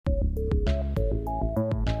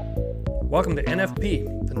Welcome to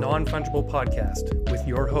NFP, the non-fungible podcast, with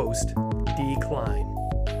your host, D. Klein.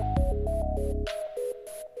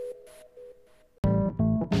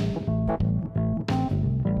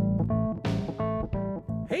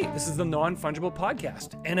 Hey, this is the non-fungible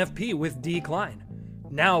podcast, NFP with D. Klein,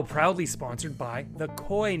 now proudly sponsored by the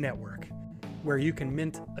Koi Network, where you can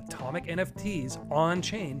mint atomic NFTs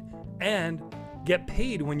on-chain and get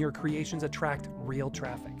paid when your creations attract real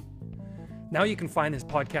traffic. Now you can find this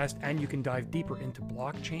podcast and you can dive deeper into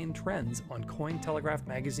blockchain trends on Cointelegraph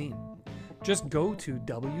magazine. Just go to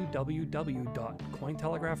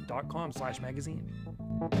www.cointelegraph.com/magazine.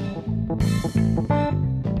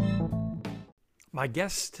 My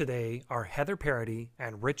guests today are Heather Parody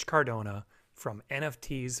and Rich Cardona from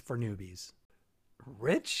NFTs for Newbies.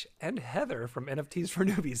 Rich and Heather from NFTs for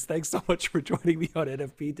Newbies, thanks so much for joining me on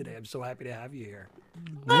NFP today. I'm so happy to have you here.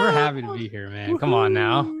 We're happy to be here, man. Come on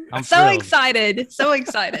now. I'm so thrilled. excited. So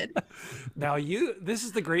excited. Now this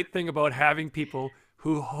is the great thing about having people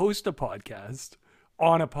who host a podcast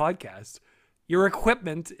on a podcast. Your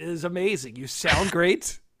equipment is amazing. You sound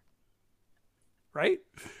great, right?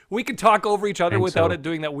 We can talk over each other without it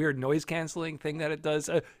doing that weird noise canceling thing that it does.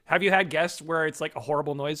 Have you had guests where it's like a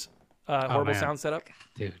horrible noise? Horrible sound setup,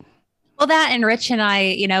 dude. Well, that and Rich and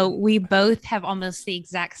I, we both have almost the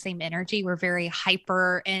exact same energy. We're very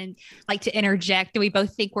hyper and like to interject. We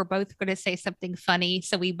both think we're both going to say something funny,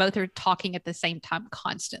 so we both are talking at the same time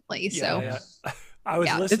constantly. Yeah. I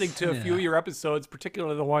was listening to a few of your episodes,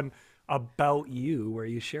 particularly the one about you, where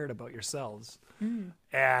you shared about yourselves,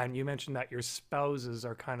 and you mentioned that your spouses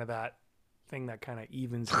are kind of that thing that kind of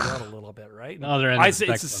evens you out a little bit, right? It's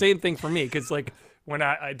the same thing for me, because like when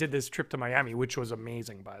I did this trip to Miami, which was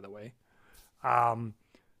amazing, by the way,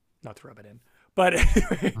 not to rub it in, but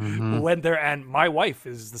went there, and my wife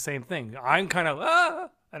is the same thing. I'm kind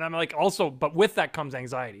of and I'm like also, but with that comes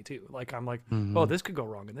anxiety too. Like I'm like, oh, this could go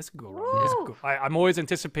wrong, and this could go wrong. I'm always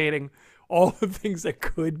anticipating all the things that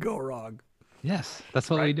could go wrong. Yes,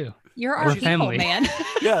 that's what we do. You're our people, family. Man.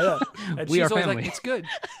 Yeah. And we she's are always family. like, it's good.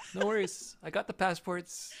 No worries. I got the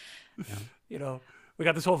passports. Yeah. We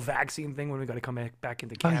got this whole vaccine thing when we got to come back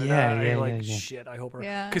into Canada. Shit, I hope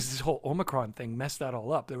because this whole Omicron thing messed that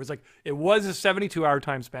all up. There was it was a 72-hour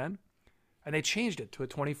time span, and they changed it to a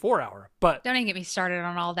 24-hour. But don't even get me started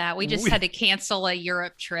on all that. We just had to cancel a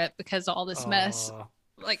Europe trip because of all this mess.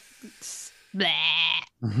 Like, that's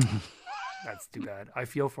too bad. I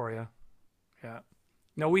feel for you. Yeah.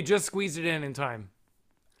 No, we just squeezed it in time.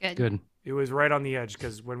 Good. It was right on the edge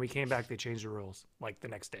because when we came back, they changed the rules like the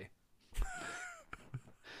next day.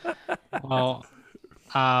 Well,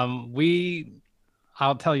 I'll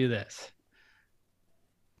tell you this.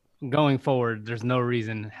 Going forward, there's no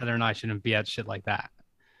reason Heather and I shouldn't be at shit like that.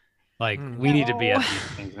 Like, we need to be at these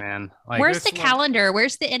things, man. Like, where's the calendar?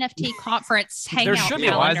 Where's the NFT conference hangout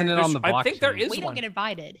calendar? Why isn't it on the blockchain? I think there is one. We don't get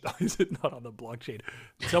invited. Is it not on the blockchain?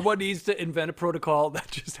 Someone needs to invent a protocol that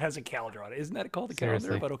just has a calendar on it. Isn't that called a calendar?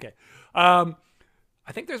 Seriously. But okay. I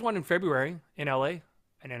think there's one in February in LA,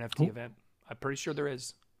 an NFT event. I'm pretty sure there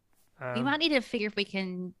is. We might need to figure if we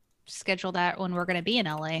can schedule that when we're going to be in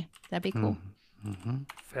LA. That'd be cool.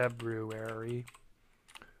 February.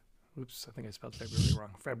 Oops, I think I spelled February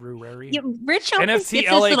wrong. February. Yeah, Rich NFT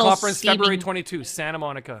LA conference, February 22, Santa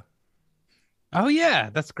Monica. Oh yeah,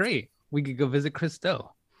 that's great. We could go visit Chris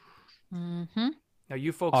Stowe. Now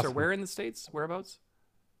you folks are where in the States? Whereabouts?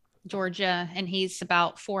 Georgia, and he's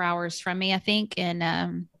about 4 hours from me, I think,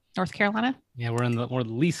 in North Carolina. Yeah, we're the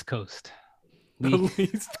least coast. The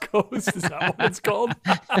least coast, is that what it's called?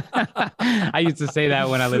 I used to say that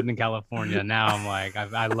when I lived in California. Now I'm like,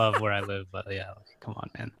 I love where I live, but yeah, come on,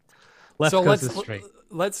 man. Left coast is straight.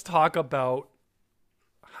 Let's talk about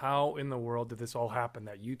how in the world did this all happen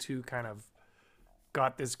that you two kind of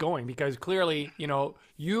got this going, because clearly,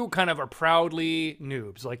 you kind of are proudly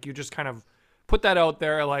noobs. Like you just kind of put that out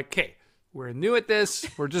there like, okay, we're new at this.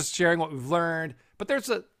 We're just sharing what we've learned. But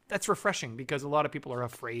that's refreshing because a lot of people are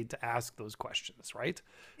afraid to ask those questions, right?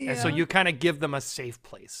 Yeah. And so you kind of give them a safe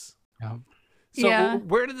place. Yeah. So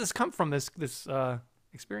where did this come from, this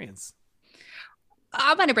experience?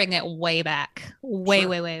 I'm going to bring it way back,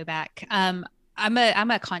 way back. I'm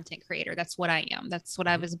a content creator. That's what I am. That's what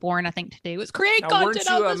I was born, I think, to do, was create content.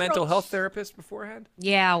 Weren't you a mental health therapist beforehand?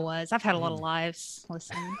 Yeah, I was. I've had a lot of lives.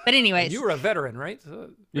 Listen, but anyways, you were a veteran, right?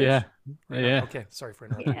 Yeah. Yeah. Okay. Sorry for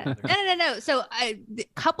interrupting. Yeah. No. So a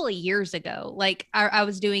couple of years ago, like I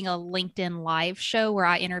was doing a LinkedIn live show where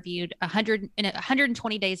I interviewed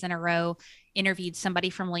 120 days in a row, interviewed somebody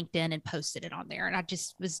from LinkedIn and posted it on there. And I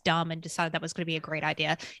just was dumb and decided that was going to be a great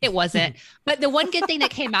idea. It wasn't. But the one good thing that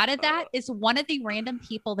came out of that is one of the random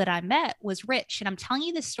people that I met was Rich. And I'm telling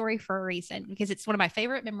you this story for a reason, because it's one of my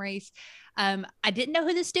favorite memories. I didn't know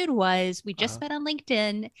who this dude was. We just met on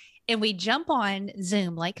LinkedIn, and we jump on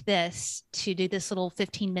Zoom like this to do this little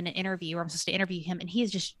 15-minute interview where I'm supposed to interview him. And he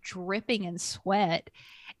is just dripping in sweat.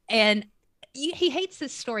 And he hates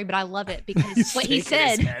this story, but I love it because what he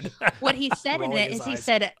said in it is he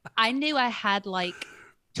said, I knew I had like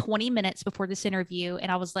 20 minutes before this interview.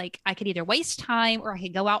 And I was like, I could either waste time or I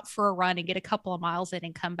could go out for a run and get a couple of miles in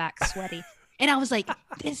and come back sweaty. And I was like,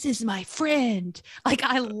 this is my friend. Like,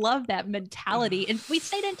 I love that mentality. And we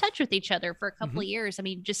stayed in touch with each other for a couple of years. I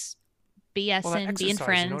mean, just BSing, being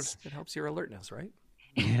friends. It helps your alertness, right?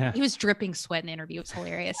 Yeah. He was dripping sweat in the interview. It was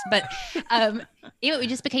hilarious. But we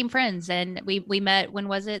just became friends. And we met, when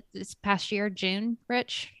was it? This past year, June,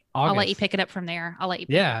 Rich? August. I'll let you pick it up from there.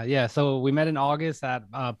 Yeah. So we met in August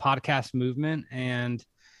at Podcast Movement, and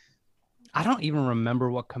I don't even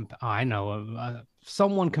remember what I know.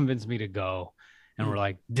 Someone convinced me to go, and we're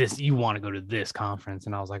like, you want to go to this conference?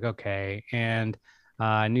 And I was like, okay. And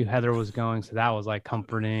I knew Heather was going, so that was like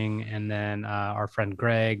comforting. And then our friend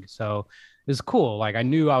Greg. So it was cool. Like, I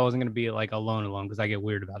knew I wasn't going to be like alone because I get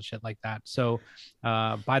weird about shit like that. So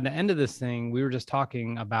by the end of this thing, we were just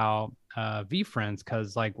talking about VFriends,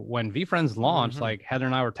 because like when VFriends launched, like Heather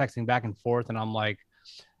and I were texting back and forth, and I'm like,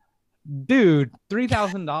 dude,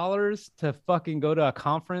 $3,000 to fucking go to a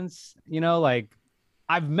conference, like,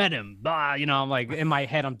 I've met him, I'm like, in my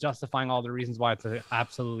head, I'm justifying all the reasons why it's an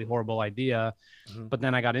absolutely horrible idea. But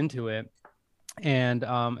then I got into it, and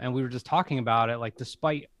we were just talking about it. Like,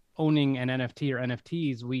 despite owning an NFT or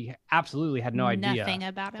NFTs, we absolutely had no idea. Nothing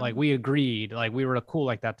about it. Like, we agreed, like, we were cool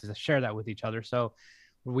like that to share that with each other. So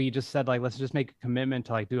we just said, like, let's just make a commitment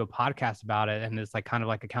to like do a podcast about it. And it's like kind of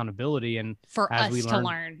like accountability. And for us to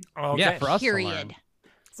learn. Yeah, for us period. to learn.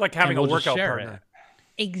 It's like having a workout partner.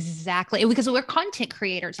 Exactly. Because we're content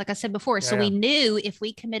creators, like I said before. So we knew if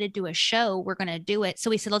we committed to a show, we're going to do it.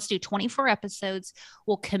 So we said, let's do 24 episodes.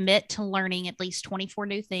 We'll commit to learning at least 24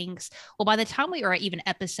 new things. Well, by the time we were at even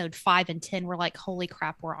episode 5 and 10, we're like, holy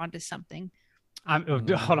crap, we're onto something.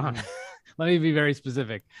 Hold on. Let me be very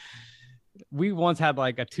specific. We once had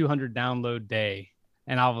like a 200 download day.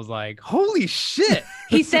 And I was like, holy shit.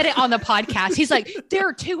 He said it on the podcast. He's like, there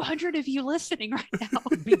are 200 of you listening right now.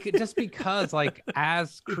 Just because, like,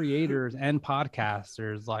 as creators and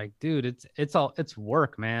podcasters, like, dude, it's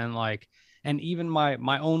work, man. Like, and even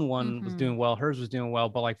my own one was doing well. Hers was doing well.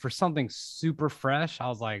 But like, for something super fresh, I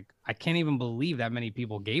was like, I can't even believe that many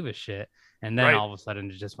people gave a shit. And then all of a sudden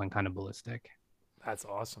it just went kind of ballistic. That's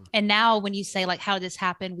awesome. And now when you say like, how did this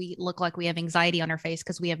happen? We look like we have anxiety on our face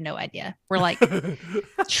because we have no idea. We're like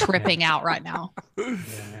tripping out right now. Yeah,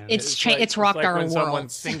 it's rocked like our when world. Someone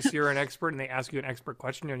thinks you're an expert and they ask you an expert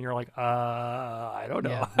question and you're like, I don't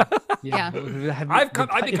know. Yeah. I've become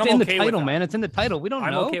it's okay in the with title, that. man. It's in the title. We don't know.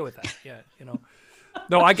 I'm okay with that. Yeah.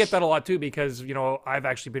 No, I get that a lot too, because, I've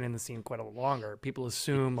actually been in the scene quite a lot longer. People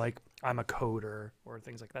assume like I'm a coder or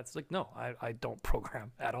things like that. It's like, no, I don't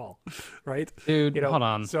program at all. Right. Dude, hold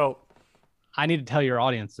on. So I need to tell your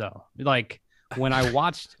audience though, like when I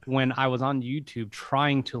was on YouTube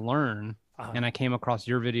trying to learn and I came across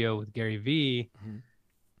your video with Gary V,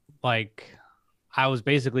 like I was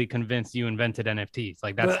basically convinced you invented NFTs.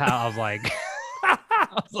 Like that's how I was like,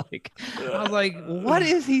 I was like, what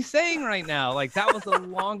is he saying right now? Like that was the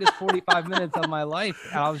longest 45 minutes of my life.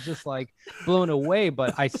 And I was just like blown away.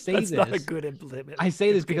 But I say That's this. Not a good implement. I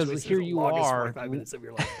say this because here you are. 45 minutes of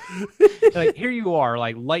your life. Like here you are,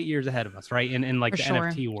 like light years ahead of us, right? In like For the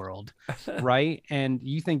sure. NFT world, right? And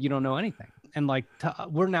you think you don't know anything. And like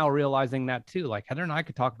we're now realizing that too. Like Heather and I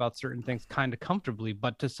could talk about certain things kind of comfortably,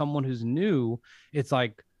 but to someone who's new, it's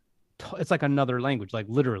like another language, like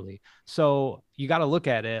literally. So you got to look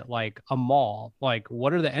at it like a mall. Like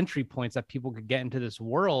what are the entry points that people could get into this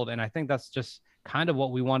world? And I think that's just kind of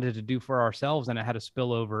what we wanted to do for ourselves, and it had to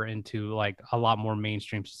spill over into like a lot more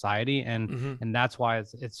mainstream society, and that's why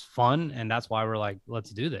it's fun, and that's why we're like, let's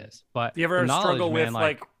do this. But do you ever struggle with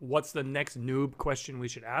like what's the next noob question we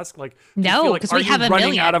should ask? Like no, because we have a running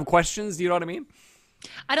million out of questions. Do you know what I mean?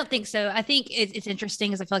 I don't think so. I think it's interesting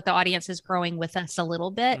because I feel like the audience is growing with us a little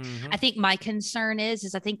bit. I think my concern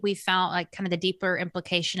is I think we found like kind of the deeper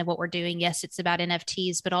implication of what we're doing. Yes, it's about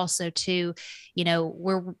NFTs, but also to,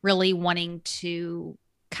 we're really wanting to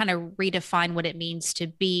kind of redefine what it means to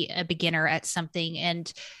be a beginner at something,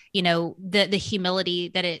 and the humility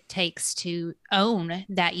that it takes to own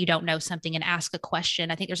that you don't know something and ask a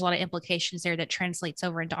question. I think there's a lot of implications there that translates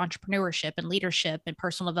over into entrepreneurship and leadership and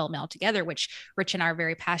personal development altogether, which Rich and I are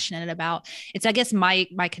very passionate about. It's, I guess, my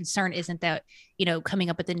concern isn't that coming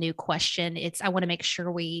up with a new question. It's, I want to make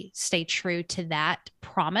sure we stay true to that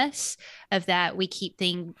promise of that we keep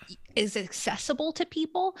things is accessible to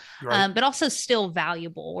people, right. But also still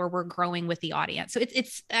valuable, or we're growing with the audience. So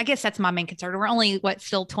it's I guess that's my main concern. We're only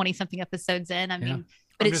still 20 something episodes in. I mean,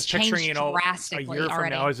 but I'm it's changed drastically a year from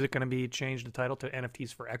already. now, is it going to be changed the title to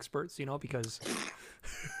NFTs for experts? Because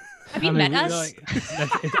have you met us?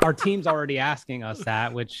 Our team's already asking us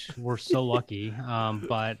that, which we're so lucky.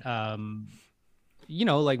 But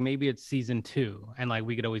maybe it's season 2, and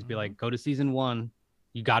we could always be like, go to season 1.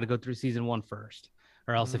 You got to go through season 1 first.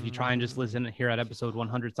 Or else if you try and just listen here at episode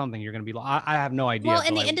 100 something, you're going to be like, I have no idea. Well,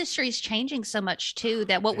 and the industry is changing so much too,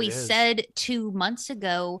 that what we said 2 months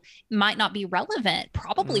ago might not be relevant,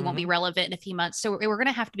 probably won't be relevant in a few months. So we're going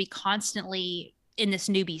to have to be constantly in this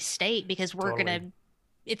newbie state, because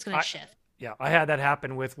it's going to shift. Yeah. I had that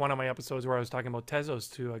happen with one of my episodes where I was talking about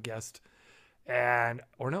Tezos to a guest, I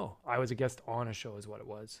was a guest on a show is what it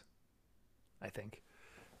was, I think.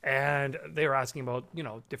 And they were asking about,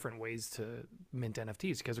 different ways to mint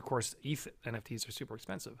NFTs, because of course ETH NFTs are super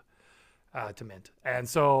expensive to mint. And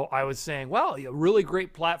so I was saying, well, a really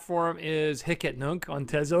great platform is Hicket Nunk on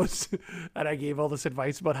Tezos. And I gave all this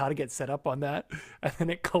advice about how to get set up on that. And then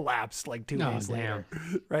it collapsed 2 days later.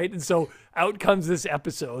 Right. And so out comes this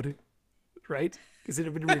episode, right? Because it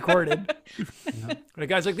had been recorded. And the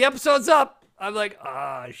guy's like, the episode's up. I'm like,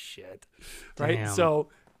 shit. Right. Damn. So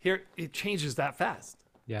here it changes that fast.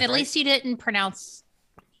 Yeah. At least you didn't pronounce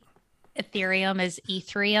Ethereum as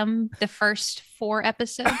Ethereum the first 4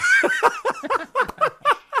 episodes.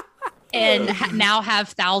 And now have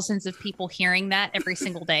thousands of people hearing that every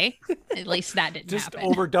single day. At least that didn't just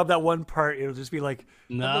happen. Overdub that one part. It'll just be like,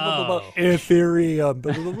 no. Blah, blah, blah, blah, Ethereum.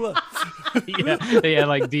 Blah, blah, blah.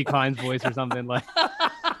 Yeah, Decline's voice or something like.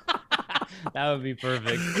 That would be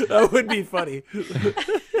perfect. That would be funny.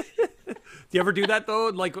 Do you ever do that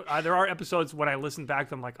though? There are episodes when I listen back to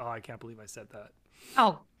them, like, oh, I can't believe I said that.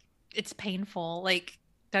 Oh, it's painful.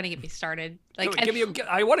 Don't get me started. I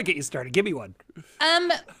want to get you started. Give me one.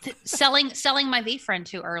 Selling my V-Friend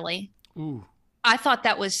too early. Ooh. I thought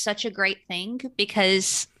that was such a great thing,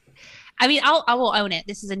 because I will own it.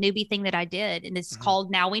 This is a newbie thing that I did, and it's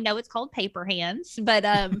called, now we know it's called paper hands.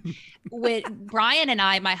 But with Brian and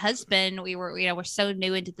I, my husband, we're so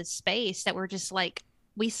new into the space that we're just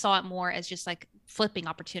we saw it more as just flipping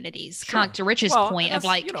opportunities. Sure. Kind of to Rich's point of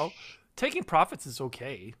taking profits is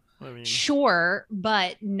okay. Sure,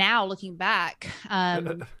 but now looking back,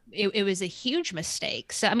 it was a huge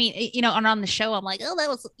mistake. So on the show, I'm like, oh, that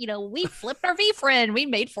was we flipped our V-Friend, we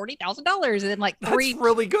made $40,000, and then that's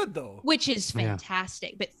really good though, which is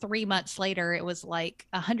fantastic. Yeah. But 3 months later, it was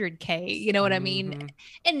 $100K. You know what I mean?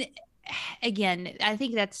 And again, I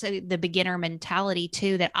think that's the beginner mentality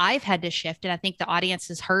too that I've had to shift, and I think the audience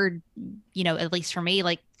has heard, at least for me,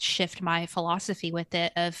 shift my philosophy with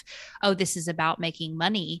it of, oh, this is about making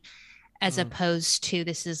money, as opposed to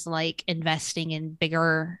this is investing in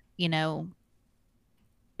bigger,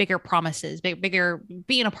 bigger promises, bigger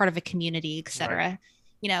being a part of a community, etc.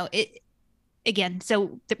 Right. Again,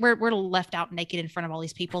 so we're left out naked in front of all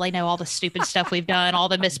these people. They know all the stupid stuff we've done, all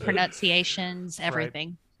the mispronunciations, everything.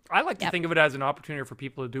 Right. I like to think of it as an opportunity for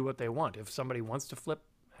people to do what they want. If somebody wants to flip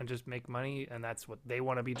and just make money, and that's what they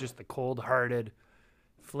want to be, just the cold-hearted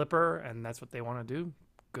flipper, and that's what they want to do,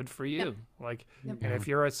 good for you. And if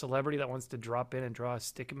you're a celebrity that wants to drop in and draw a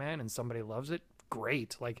stick man and somebody loves it,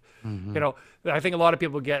 great. I think a lot of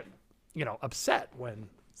people get, upset when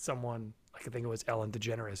someone, I think it was Ellen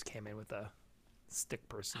DeGeneres, came in with a stick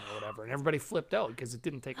person or whatever, and everybody flipped out because it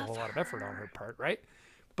didn't take a whole lot of effort on her part, right?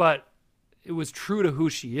 But it was true to who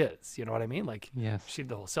she is. You know what I mean? Yes. She did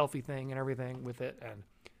the whole selfie thing and everything with it. And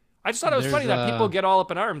I just thought it was funny that people get all up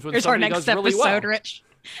in arms when somebody does really well. Here's our next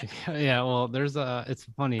episode, Rich. Yeah, well, it's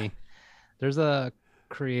funny. There's a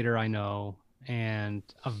creator I know, and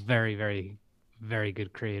a very, very, very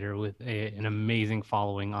good creator with an amazing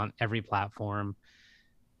following on every platform,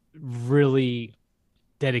 really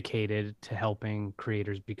dedicated to helping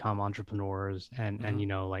creators become entrepreneurs and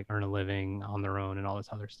earn a living on their own and all this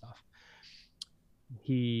other stuff.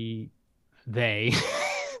 They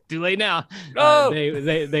too late now.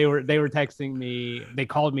 They were texting me. They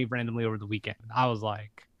called me randomly over the weekend. I was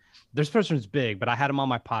like, this person's big, but I had him on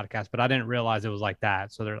my podcast, but I didn't realize it was like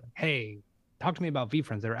that. So they're like, hey, talk to me about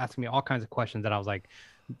V-Friends. They were asking me all kinds of questions that I was like,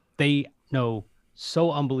 they know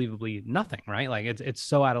so unbelievably nothing, right? Like it's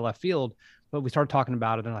so out of left field. But we started talking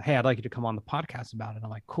about it and like, hey, I'd like you to come on the podcast about it. I'm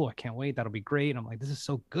like, cool, I can't wait. That'll be great. And I'm like, this is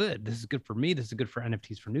so good. This is good for me. This is good for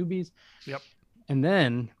NFTs for newbies. Yep. And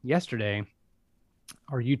then yesterday,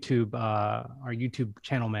 our YouTube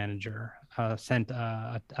channel manager sent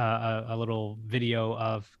a little video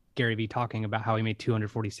of Gary Vee talking about how he made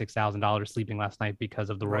 $246,000 sleeping last night because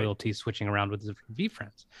of the royalties switching around with his V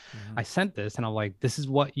friends. Mm-hmm. I sent this and I'm like, this is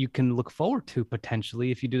what you can look forward to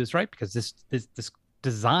potentially if you do this right, because this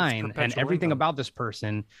design and everything about this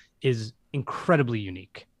person is incredibly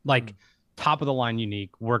unique, like top of the line unique,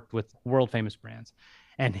 worked with world famous brands.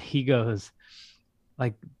 And he goes,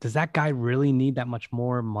 like, does that guy really need that much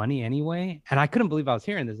more money anyway? And I couldn't believe I was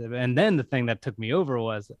hearing this. And then the thing that took me over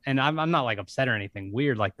was, and I'm not like upset or anything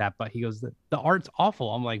weird like that, but he goes, the art's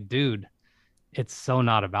awful. I'm like, dude, it's so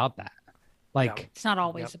not about that. Like, it's not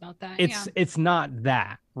always about that. It's not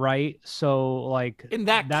that, right? So like in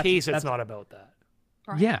that case, it's not about that.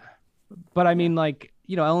 Right. Yeah. But I mean, like,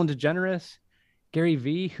 you know, Ellen DeGeneres, Gary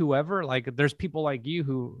Vee, whoever, like there's people like you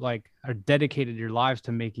who like are dedicated your lives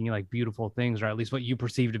to making like beautiful things, or at least what you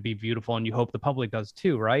perceive to be beautiful. And you hope the public does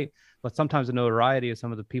too. Right. But sometimes the notoriety of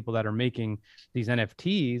some of the people that are making these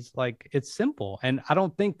NFTs, like it's simple. And I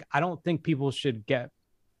don't think people should get,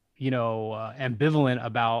 you know, ambivalent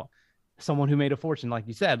about someone who made a fortune, like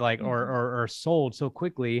you said, like, or sold so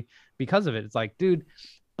quickly because of it. It's like, dude,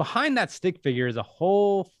 behind that stick figure is a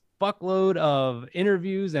whole fuckload of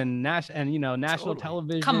interviews and national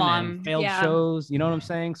television and failed shows. You know what I'm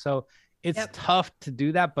saying? So it's tough to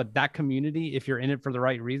do that, but that community, if you're in it for the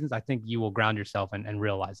right reasons, I think you will ground yourself and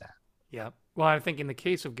realize that. Yeah. Well, I think in the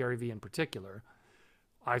case of Gary Vee in particular,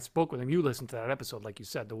 I spoke with him. You listened to that episode, like you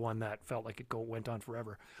said, the one that felt like it went on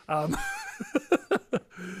forever.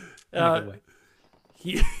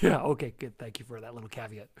 Okay, good. Thank you for that little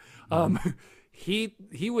caveat.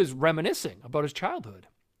 He was reminiscing about his childhood.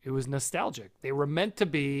 It was nostalgic. They were meant to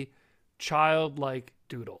be childlike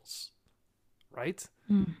doodles, right?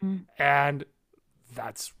 Mm-hmm. And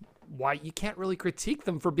that's why you can't really critique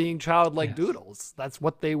them for being childlike doodles. That's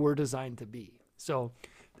what they were designed to be. So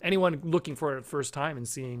anyone looking for it the first time and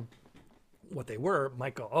seeing what they were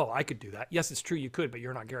might go, oh, I could do that. Yes, it's true you could, but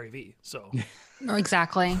you're not Gary Vee. So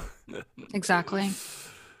exactly.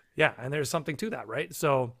 Yeah, and there's something to that, right?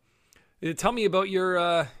 So tell me about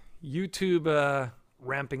your YouTube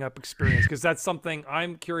ramping up experience, because that's something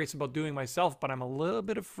I'm curious about doing myself, but I'm a little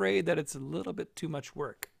bit afraid that it's a little bit too much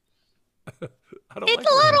work. It's a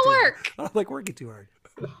lot of work. I don't like working too hard.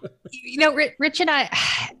 You know, Rich and I,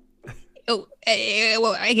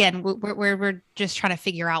 well, again, we're just trying to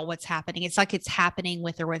figure out what's happening. It's like it's happening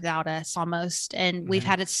with or without us almost. And we've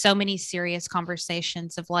had so many serious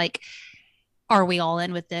conversations of like, are we all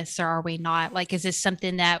in with this or are we not? Like, is this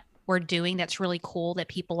something that we're doing that's really cool that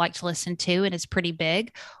people like to listen to and is pretty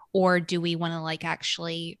big? Or do we want to like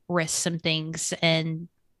actually risk some things and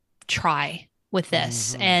try with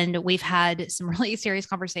this? And we've had some really serious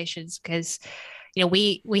conversations because, you know,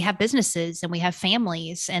 we have businesses and we have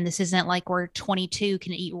families, and this isn't like we're 22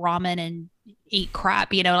 can eat ramen and eat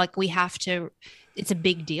crap, you know, like we have to, it's a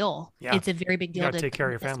big deal. Yeah. It's a very big deal to take care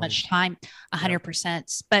of your family. Much time,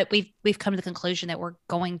 100%. But we've come to the conclusion that we're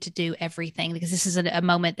going to do everything because this is a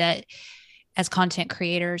moment that as content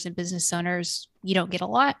creators and business owners, you don't get a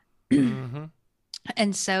lot.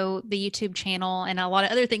 And so the YouTube channel and a lot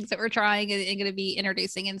of other things that we're trying and going to be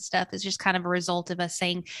introducing and stuff is just kind of a result of us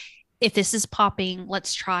saying, if this is popping,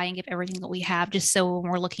 let's try and give everything that we have, just so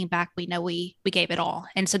when we're looking back, we know we gave it all.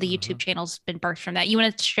 And so the YouTube channel's been birthed from that. You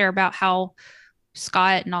want to share about how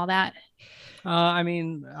Scott and all that? I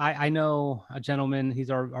mean, I know a gentleman, he's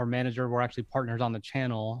our manager. We're actually partners on the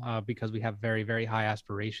channel because we have very, very high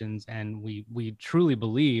aspirations, and we truly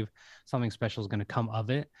believe something special is going to come of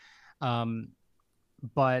it.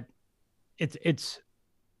 But it's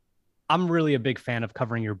I'm really a big fan of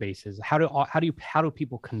covering your bases. How do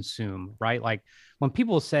people consume, right? Like when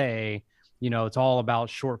people say, you know, it's all about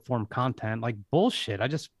short form content, like bullshit. I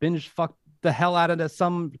just fucked the hell out of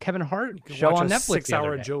some Kevin Hart show on Netflix.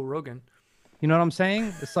 6-hour Joe Rogan. You know what I'm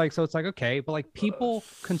saying? It's like, so it's like, okay, but like people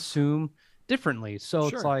consume differently. So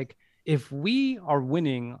It's like, if we are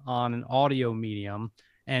winning on an audio medium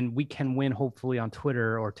and we can win hopefully on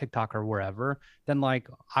Twitter or TikTok or wherever, then like,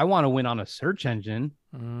 I want to win on a search engine.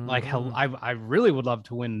 Like I really would love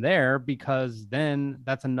to win there, because then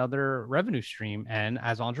that's another revenue stream. And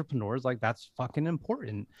as entrepreneurs, like that's fucking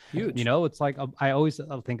important. Huge. You know, it's like, I always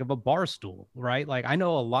think of a bar stool, right? Like I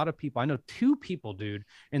know a lot of people, I know 2 people, dude,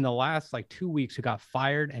 in the last like 2 weeks who got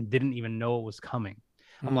fired and didn't even know it was coming.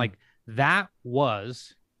 I'm like, that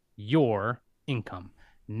was your income.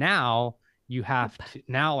 Now you have to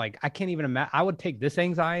now, like, I can't even imagine. I would take this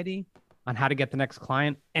anxiety on how to get the next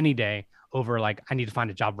client any day over like, I need to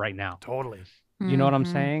find a job right now. Totally. You know what I'm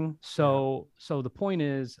saying? So the point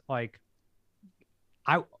is, like,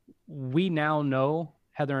 we now know,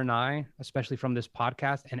 Heather and I, especially from this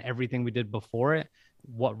podcast and everything we did before it,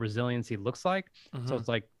 what resiliency looks like. So it's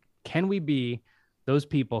like, can we be those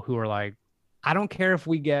people who are like, I don't care if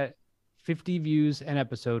we get 50 views an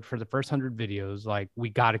episode for the first 100 videos, like, we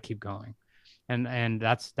got to keep going. And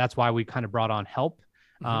that's why we kind of brought on help.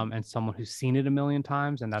 And someone who's seen it a million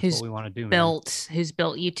times, and that's what we want to do. Who's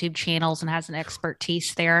built YouTube channels and has an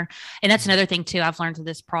expertise there. And that's another thing too I've learned through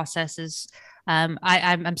this process is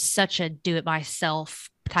I'm such a do-it-myself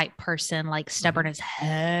type person, like stubborn as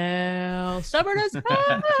hell,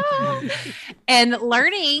 and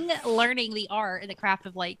learning the art and the craft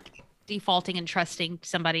of like defaulting and trusting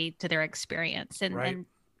somebody to their experience, and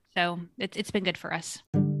so it's been good for us.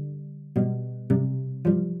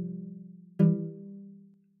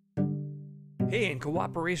 Hey, in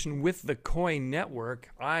cooperation with the Coin Network,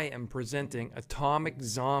 I am presenting Atomic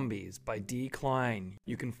Zombies by D. Klein.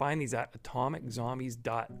 You can find these at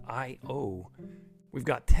atomiczombies.io. We've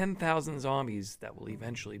got 10,000 zombies that will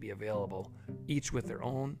eventually be available, each with their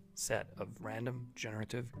own set of random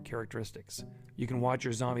generative characteristics. You can watch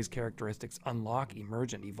your zombies' characteristics unlock,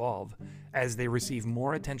 emerge, and evolve as they receive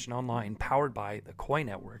more attention online, powered by the Coin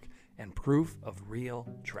Network and proof of real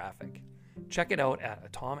traffic. Check it out at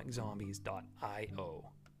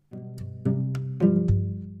atomiczombies.io.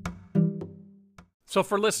 So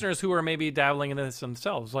for listeners who are maybe dabbling into this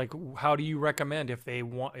themselves, like, how do you recommend if they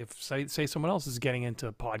want, if say someone else is getting into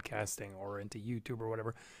podcasting or into YouTube or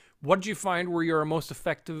whatever, what did you find were your most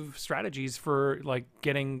effective strategies for like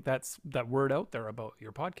getting that word out there about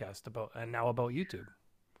your podcast, about YouTube?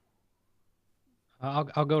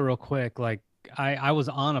 I'll go real quick. Like, I was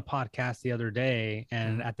on a podcast the other day,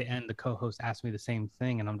 and at the end, the co-host asked me the same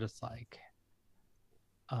thing, and I'm just like,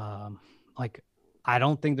 I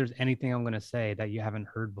don't think there's anything I'm going to say that you haven't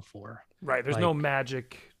heard before. Right. There's no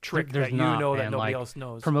magic trick that you know that nobody else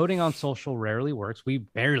knows. Promoting on social rarely works. We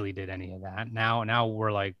barely did any of that. Now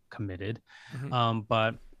we're like committed.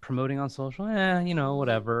 But promoting on social,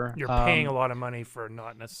 whatever. You're paying a lot of money for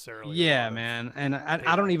not necessarily. Yeah, man. And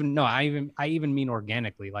I don't even know. I even mean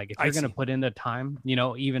organically. Like, if you're going to put in the time,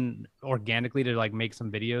 even organically to like make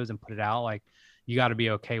some videos and put it out, like, you got to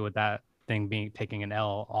be okay with that thing taking an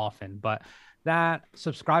L often. But that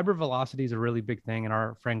subscriber velocity is a really big thing. And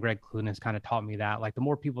our friend Greg Clune has kind of taught me that, like, the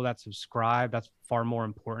more people that subscribe, that's far more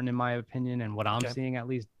important in my opinion. And what I'm seeing, at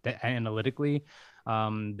least analytically,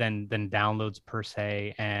 than downloads per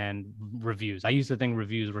se and reviews. I used to think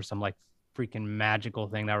reviews were some like freaking magical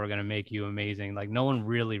thing that were going to make you amazing. Like, no one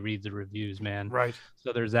really reads the reviews, man. Right.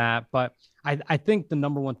 So there's that. But I think the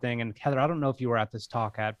number one thing, and Heather, I don't know if you were at this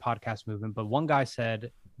talk at Podcast Movement, but one guy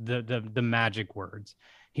said the magic words.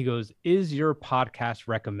 He goes, "Is your podcast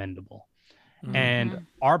recommendable?" And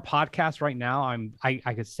our podcast right now,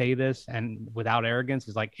 I could say this and without arrogance,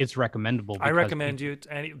 is like, it's recommendable. I recommend you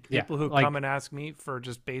to any people who come and ask me for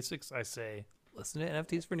just basics. I say, listen to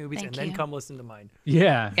NFTs for Newbies, then come listen to mine.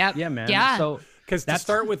 Yeah. Yep. Yeah, man. Yeah. So because to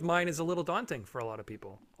start with mine is a little daunting for a lot of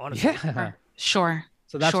people, honestly. Yeah. Sure.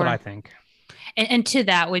 So that's what I think. And to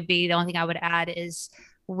that would be the only thing I would add is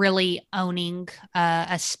really owning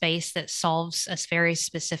a space that solves a very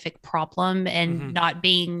specific problem and not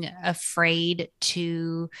being afraid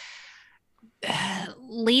to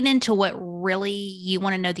lean into what really you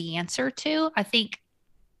want to know the answer to. I think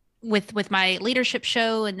with my leadership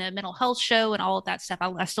show and the mental health show and all of that stuff,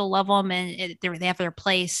 I still love them and they have their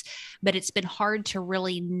place, but it's been hard to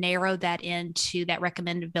really narrow that into that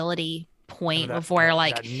recommendability point of where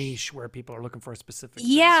like that niche where people are looking for a specific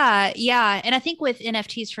thing. And I think with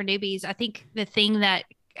NFTs for Newbies, I think the thing that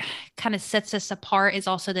kind of sets us apart is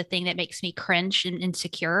also the thing that makes me cringe and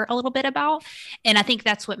insecure a little bit about, and I think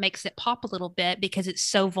that's what makes it pop a little bit because it's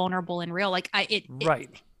so vulnerable and real. Like I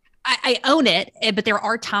own it, but there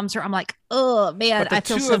are times where I'm like, oh man, I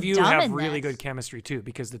feel so dumb. The two of you have really good chemistry too,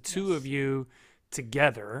 because the two of you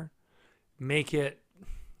together make it.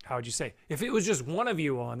 How would you say? If it was just one of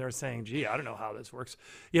you on there saying, gee, I don't know how this works,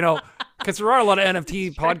 because there are a lot of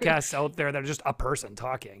NFT podcasts out there that are just a person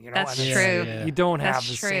talking, That's true. You don't have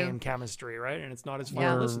the same chemistry, right? And it's not as fun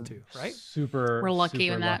to listen to, right? We're lucky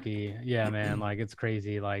super in that. Lucky. Yeah, man. Like, it's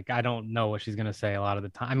crazy. Like, I don't know what she's going to say a lot of the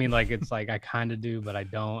time. I mean, like, it's like, I kind of do, but I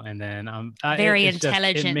don't. And then very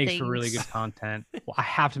intelligent. It makes for really good content. Well, I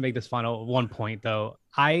have to make this final one point though.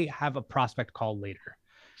 I have a prospect call later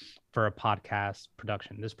for a podcast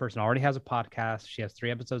production. This person already has a podcast. She has 3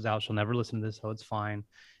 episodes out. She'll never listen to this, so it's fine.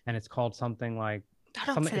 And it's called something like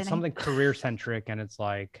something career centric, and it's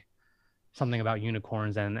like something about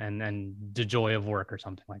unicorns and the joy of work or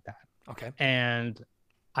something like that. Okay. And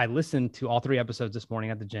I listened to all 3 episodes this morning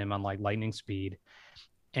at the gym on like lightning speed,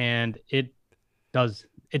 and it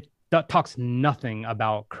talks nothing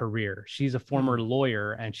about career. She's a former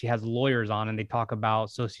lawyer, and she has lawyers on, and they talk about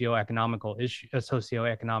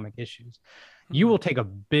socioeconomic issues. You will take a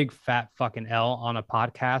big fat fucking L on a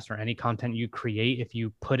podcast or any content you create if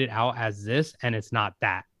you put it out as this and it's not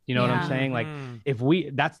that. You know what I'm saying? Like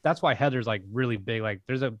that's why Heather's like really big. Like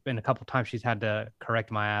been a couple times she's had to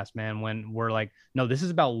correct my ass, man, when we're like, no, this is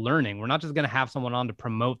about learning. We're not just going to have someone on to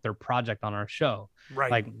promote their project on our show.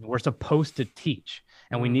 Right. Like we're supposed to teach,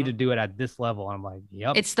 and we need to do it at this level. And I'm like,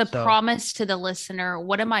 yep. It's the promise to the listener.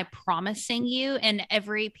 What am I promising you? And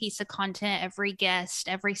every piece of content, every guest,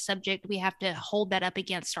 every subject, we have to hold that up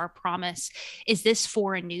against our promise. Is this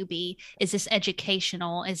for a newbie? Is this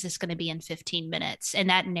educational? Is this going to be in 15 minutes? And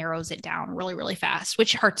that narrows it down really, really fast,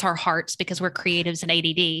 which hurts our hearts because we're creatives and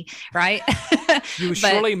ADD, right? You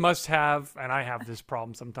surely must have, and I have this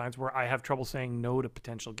problem sometimes where I have trouble saying no to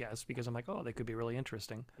potential guests because I'm like, oh, they could be really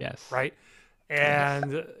interesting. Yes. Right.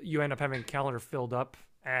 And you end up having a calendar filled up,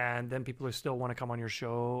 and then people who still want to come on your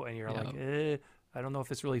show, and you're like, I don't know if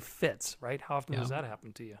this really fits, right? How often does that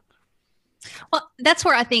happen to you? Well, that's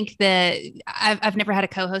where I think that I've never had a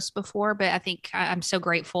co-host before, but I think I'm so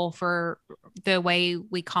grateful for the way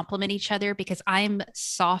we complement each other because I'm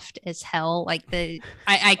soft as hell. Like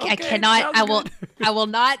I cannot, I will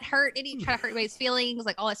not try to hurt anybody's feelings,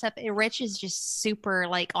 like all that stuff. Rich is just super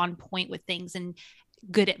like on point with things and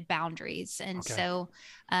good at boundaries. And so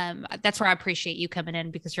that's where I appreciate you coming in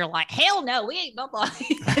because you're like, hell no, we ain't blah blah.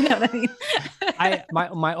 You know what I mean?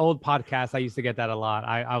 My old podcast, I used to get that a lot.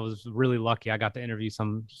 I was really lucky. I got to interview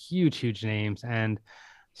some huge names, and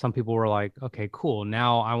some people were like, okay, cool.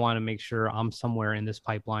 Now I want to make sure I'm somewhere in this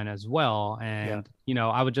pipeline as well. And, you know,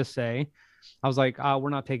 I would just say, I was like, we're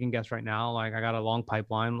not taking guests right now. Like I got a long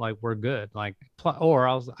pipeline, like we're good. Like, or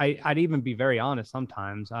I'd even be very honest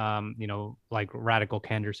sometimes, you know, like radical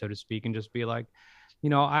candor, so to speak, and just be like, you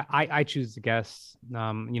know, I choose the guests.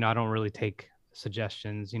 You know, I don't really take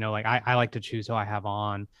suggestions, you know, like I like to choose who I have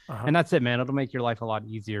on and that's it, man. It'll make your life a lot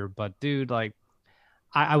easier. But dude, like,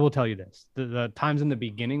 I will tell you this, the times in the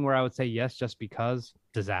beginning where I would say yes, just because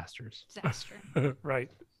Disaster. Right.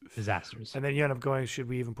 Disasters. And then you end up going, should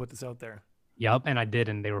we even put this out there? Yep, and I did,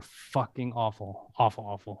 and they were fucking awful.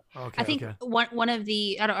 Okay. I think one of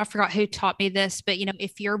the I forgot who taught me this, but you know,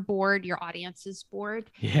 if you're bored, your audience is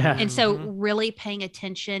bored. Yeah. And so really paying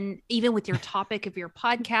attention, even with your topic of your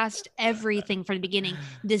podcast, everything from the beginning,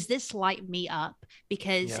 does this light me up?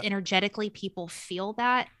 Because energetically people feel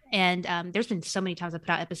that. And there's been so many times I put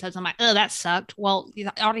out episodes, I'm like, oh, that sucked. Well,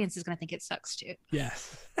 the audience is going to think it sucks too.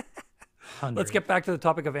 Yes. Let's get back to the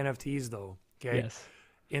topic of NFTs though. Okay. Yes.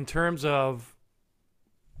 In terms of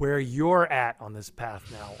where you're at on this path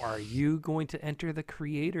now, are you going to enter the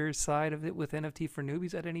creator side of it with NFT for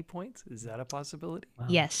Newbies at any point? Is that a possibility? Wow.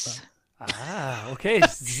 Yes. Okay.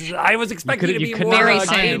 I was expecting you to be more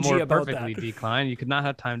more perfectly declined. You could not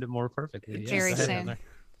have timed it more perfectly. Very soon.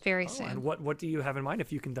 Very soon. And what do you have in mind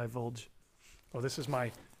if you can divulge? Oh, this is my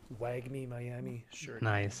Wag Me Miami shirt.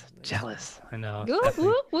 Nice. Jealous. I know.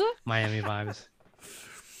 Miami vibes.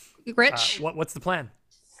 Rich. What's the plan?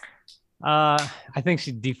 I think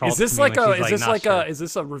she defaults. Is this is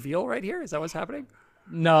this a reveal right here? Is that what's happening?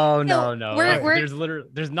 No.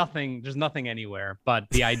 There's nothing anywhere, but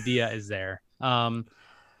the idea is there.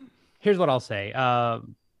 Here's what I'll say.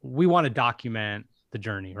 We want to document the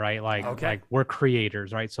journey, right? Like we're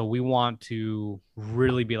creators, right? So we want to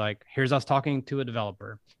really be like, here's us talking to a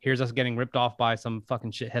developer. Here's us getting ripped off by some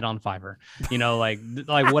fucking shithead on Fiverr, you know, like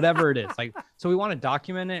whatever it is. Like, so we want to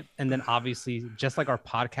document it. And then obviously, just like our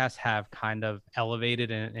podcasts have kind of elevated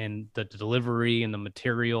in the delivery and the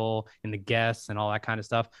material and the guests and all that kind of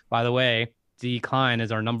stuff. By the way, Decline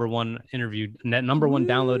is our number one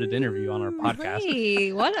downloaded interview on our podcast.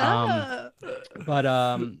 Hey, what up? But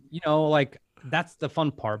you know, like that's the fun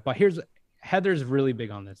part. But Heather's really big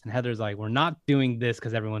on this, and Heather's like, we're not doing this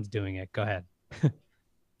because everyone's doing it. Go ahead.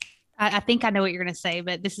 I think I know what you're going to say,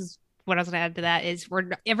 but this is what I was going to add to that is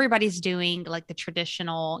everybody's doing like the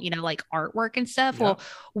traditional, you know, like artwork and stuff. Yeah. Well,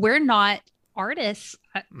 we're not artists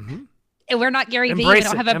and we're not Gary Vee. We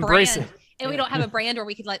don't have a brand. And we don't have a brand where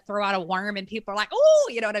we could like throw out a worm and people are like, oh,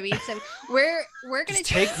 you know what I mean? So we're going to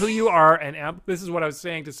take who you are. And this is what I was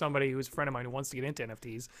saying to somebody who's a friend of mine who wants to get into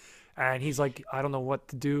NFTs. And he's like, I don't know what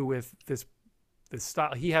to do with this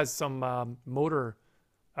style. He has some motor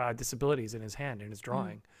disabilities in his hand, in his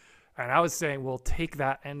drawing. And I was saying, well, take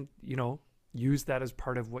that and, you know, use that as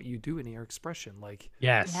part of what you do in your expression. Like,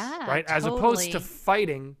 Yes. Yeah, right? As totally. opposed to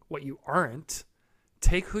fighting what you aren't,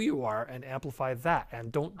 take who you are and amplify that.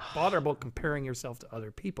 And don't bother about comparing yourself to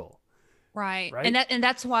other people. Right. Right? And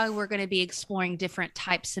that's why we're going to be exploring different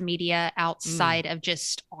types of media outside of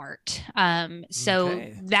just art. So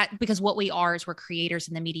Okay. that, because what we are is we're creators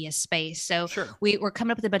in the media space. So Sure. we're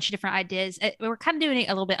coming up with a bunch of different ideas. We're kind of doing it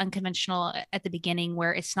a little bit unconventional at the beginning,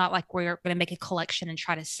 where it's not like we're going to make a collection and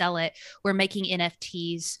try to sell it. We're making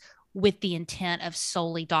NFTs with the intent of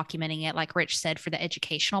solely documenting it, like Rich said, for the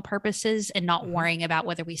educational purposes, and not worrying about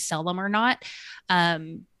whether we sell them or not.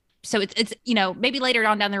 So it's maybe later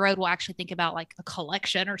on down the road we'll actually think about like a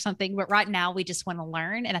collection or something, but right now we just want to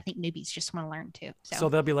learn, and I think newbies just want to learn too. So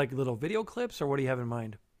there'll be like little video clips, or what do you have in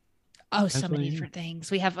mind? Oh, so many different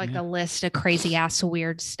things. We have like a list of crazy ass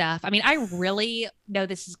weird stuff. I mean, I really know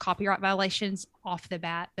this is copyright violations off the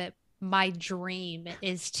bat, but my dream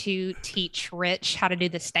is to teach Rich how to do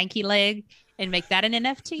the stanky leg and make that an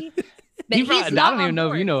NFT. But I don't even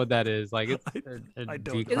know if you know what that is. Like, it's I don't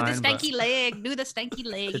do the stanky leg. Do the stanky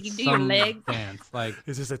leg. You can do your leg dance. Like,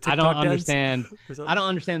 Is this a TikTok I don't dance? understand. I don't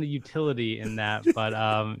understand the utility in that. But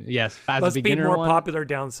yes, as Must a beginner, be more popular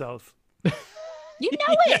down south. You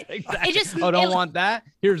know it. Exactly. It just want that.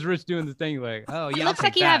 Here's Rich doing this thing. Like, oh yeah, It looks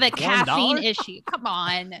like you have a caffeine issue. Come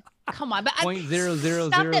on. But Point zero zero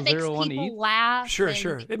stuff zero that makes zero one people ETH. laugh. Sure, and-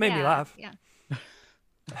 sure. It made me laugh. Yeah.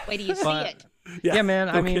 Wait till you see But- it. Yeah, man.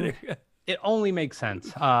 no I mean, kidding. it only makes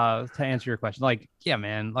sense to answer your question. Like, yeah,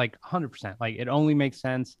 man, like 100%. Like, it only makes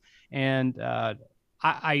sense. And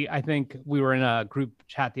I think we were in a group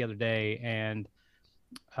chat the other day and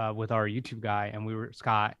with our YouTube guy, and we were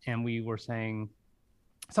Scott, and we were saying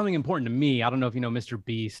something important to me. I don't know if you know Mr.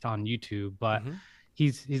 Beast on YouTube, but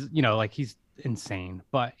he's like, he's insane,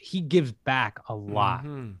 but he gives back a lot.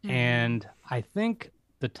 And I think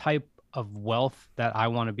the type of wealth that I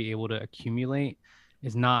want to be able to accumulate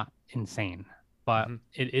is not insane, but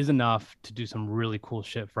it is enough to do some really cool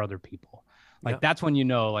shit for other people. Like, that's when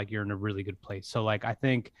like you're in a really good place. So like, I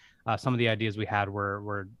think some of the ideas we had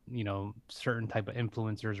were certain type of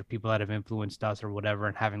influencers or people that have influenced us or whatever,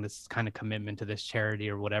 and having this kind of commitment to this charity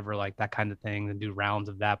or whatever, like that kind of thing, and do rounds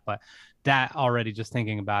of that. But that already, just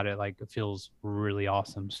thinking about it, like, it feels really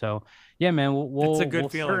awesome. So yeah, man, we'll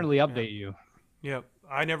certainly update you. Yeah.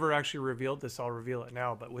 I never actually revealed this. I'll reveal it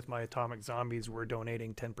now. But with my Atomic Zombies, we're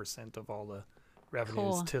donating 10% of all the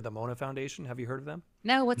revenues to the Mona Foundation. Have you heard of them?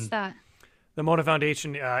 No, what's that? The Mona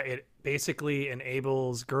Foundation, it basically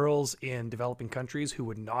enables girls in developing countries who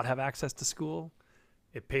would not have access to school.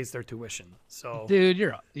 It pays their tuition. So, dude,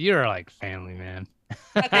 you're like family, man.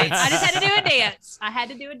 Okay, I just had to do a dance. I had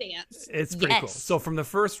to do a dance. It's pretty cool. So from the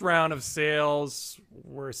first round of sales,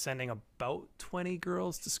 we're sending about 20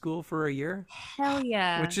 girls to school for a year. Hell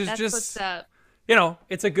yeah. Which is That's just, what's up.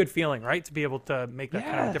 It's a good feeling, right? To be able to make that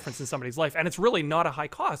kind of difference in somebody's life. And it's really not a high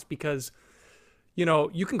cost because,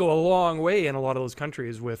 you can go a long way in a lot of those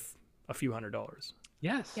countries with a few $100s.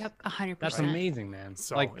 Yes. Yep, 100%. That's amazing, man.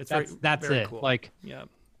 So like, it's that's very it. cool. Like, yeah.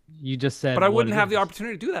 You just said, but I wouldn't have the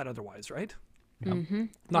opportunity to do that otherwise, right? Yep.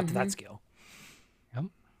 Not to that scale. Yep.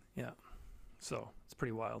 Yeah. So it's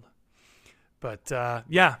pretty wild. But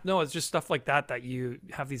it's just stuff like that you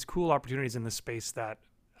have these cool opportunities in this space that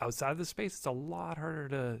outside of this space, it's a lot harder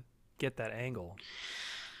to get that angle.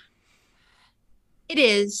 It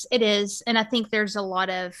is. And I think there's a lot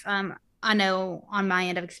of, I know on my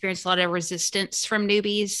end, I've experienced a lot of resistance from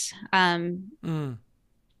newbies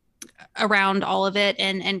around all of it.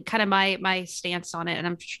 And kind of my stance on it,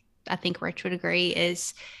 and I think Rich would agree,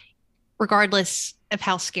 is regardless of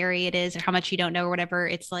how scary it is or how much you don't know or whatever,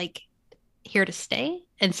 it's like here to stay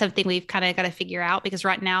and something we've kind of got to figure out, because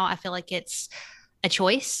right now I feel like it's a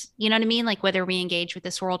choice, you know what I mean? Like whether we engage with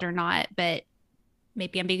this world or not, but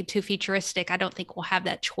maybe I'm being too futuristic. I don't think we'll have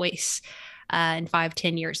that choice in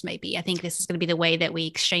 5-10 years, maybe. I think this is going to be the way that we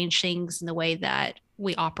exchange things and the way that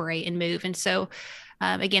we operate and move. And so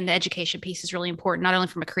again, the education piece is really important, not only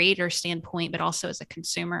from a creator standpoint, but also as a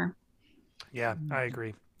consumer. Yeah, I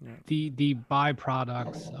agree. Yeah. The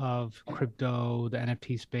byproducts of crypto, the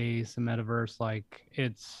NFT space, the metaverse, like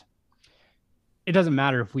it doesn't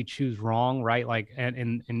matter if we choose wrong, right? Like,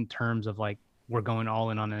 and in terms of like, we're going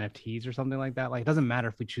all in on NFTs or something like that. Like, it doesn't matter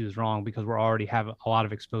if we choose wrong, because we're already have a lot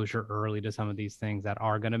of exposure early to some of these things that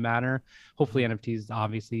are going to matter. Hopefully NFTs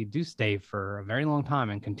obviously do stay for a very long time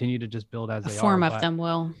and continue to just build as they are. A form of them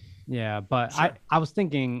will. Yeah. But sure. I was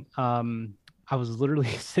thinking, I was literally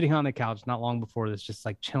sitting on the couch not long before this, just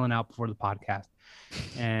like chilling out before the podcast.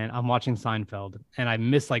 and I'm watching Seinfeld, and I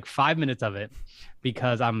missed like 5 minutes of it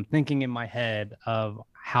because I'm thinking in my head of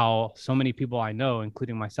how so many people I know,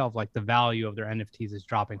 including myself, like the value of their NFTs is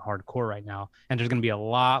dropping hardcore right now, and there's going to be a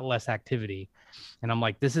lot less activity. And I'm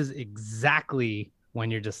like, this is exactly when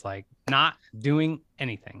you're just like not doing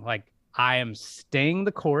anything. Like I am staying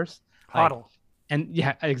the course. Hodl. And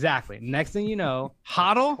yeah, exactly. Next thing you know,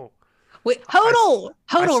 hodl. Wait, hodl.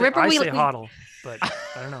 I say hodl, but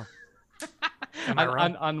I don't know. Am I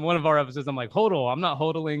wrong? On one of our episodes, I'm like, hodl. I'm not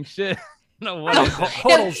hodling shit. No, what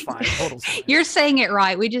hodl's fine. Hodl's fine. You're saying it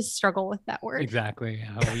right. We just struggle with that word. Exactly.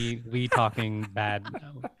 We talking bad,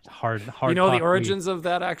 hard. You know the origins of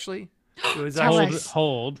that actually? It was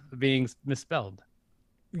hold being misspelled.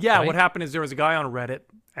 Yeah, right? What happened is there was a guy on Reddit,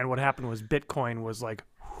 and what happened was Bitcoin was like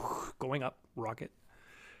going up, rocket.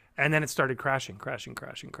 And then it started crashing.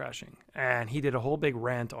 And he did a whole big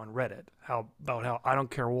rant on Reddit about how I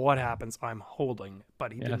don't care what happens, I'm holding.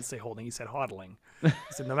 But he didn't say holding, he said hodling. He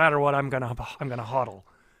said, no matter what, I'm gonna hodl.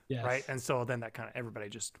 Yes. Right. And so then that kind of everybody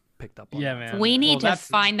just picked up on that. Man. We need to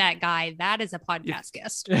find that guy. That is a podcast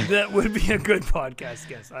guest. That would be a good podcast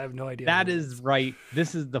guest. I have no idea. That is right.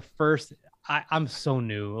 This is the first. I'm so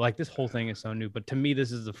new. Like this whole thing is so new, but to me,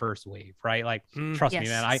 this is the first wave, right? Like, trust me,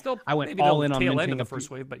 man. I went all in on minting the first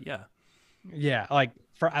wave, but yeah. Like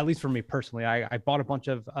at least for me personally, I bought a bunch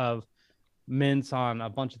of mints on a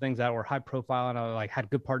bunch of things that were high profile, and I like had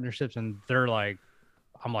good partnerships, and they're like,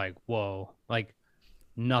 I'm like, whoa, like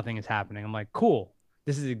nothing is happening. I'm like, cool.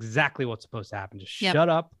 This is exactly what's supposed to happen. Just shut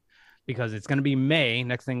up. Because it's going to be May,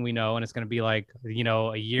 next thing we know, and it's going to be like, a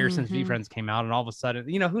year since VeeFriends came out, and all of a sudden,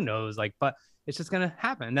 who knows, like, but it's just going to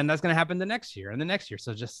happen. And then that's going to happen the next year and the next year.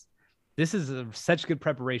 So just, this is such good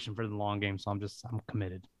preparation for the long game. So I'm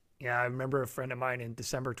committed. Yeah. I remember a friend of mine in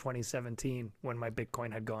December 2017 when my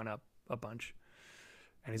Bitcoin had gone up a bunch,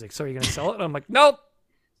 and he's like, so are you going to sell it? And I'm like, nope,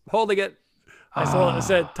 holding it. I sold it. I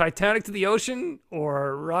said, Titanic to the ocean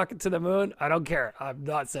or rocket to the moon. I don't care. I'm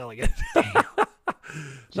not selling it.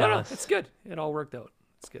 No, it's good. It all worked out.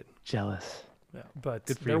 It's good. Jealous. Yeah, but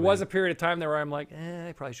there was a period of time there where I'm like,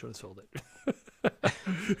 I probably should have sold it.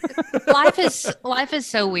 life is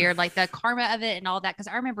so weird, like the karma of it and all that. Because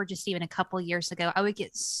I remember just even a couple of years ago, I would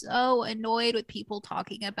get so annoyed with people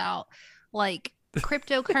talking about like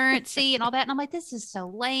cryptocurrency and all that, and I'm like, this is so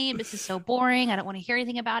lame. This is so boring. I don't want to hear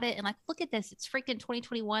anything about it. And like, look at this. It's freaking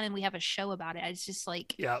 2021, and we have a show about it. It's just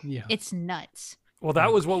like, it's nuts. Well,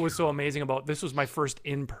 that was what was so amazing about this. Was my first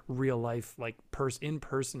in real life, like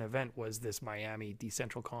in-person event, was this Miami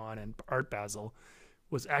DecentralCon and Art Basel,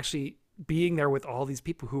 was actually being there with all these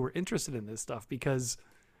people who were interested in this stuff, because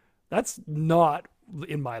that's not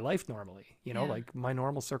in my life normally, like my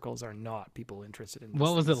normal circles are not people interested in this.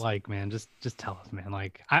 What was it like, man? Just tell us, man.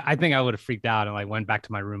 Like, I think I would have freaked out and like went back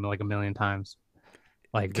to my room like a million times.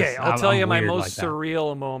 Like, okay, I'll tell you, my most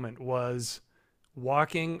surreal moment was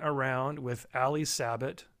walking around with Ali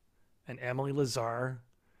Sabat and Emily Lazar,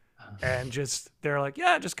 and they're like,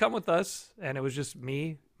 yeah, just come with us. And it was just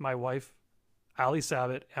me, my wife, Ali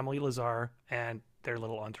Sabat, Emily Lazar, and their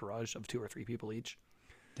little entourage of 2 or 3 people each.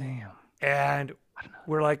 Damn. And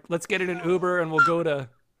we're like, let's get in an Uber and we'll go to.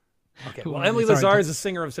 Okay, well, Emily Lazar is a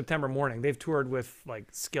singer of September Morning. They've toured with like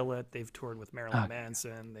Skillet. They've toured with Marilyn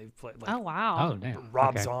Manson. They've played like, oh wow,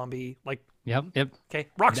 Rob Zombie. Like, yep. Okay,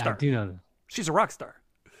 rock star. I do know that. She's a rock star.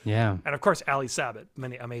 Yeah. And of course, Ali Sabat,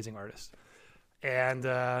 many amazing artists. And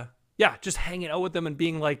just hanging out with them and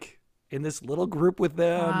being like in this little group with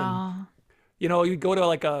them. Wow. And, you'd go to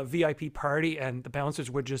like a VIP party and the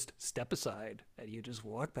bouncers would just step aside and you just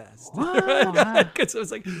walk past. Because it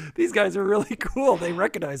was like, these guys are really cool. They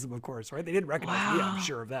recognize them, of course, right? They didn't recognize me, I'm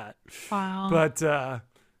sure of that. Wow. But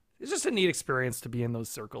it's just a neat experience to be in those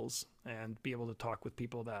circles and be able to talk with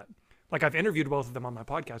people that, like, I've interviewed both of them on my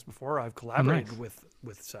podcast before. I've collaborated with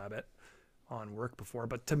Sabat on work before,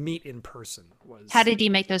 but to meet in person was... How did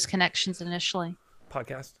you make those connections initially?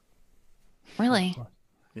 Podcast. Really?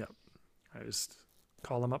 Yeah. I just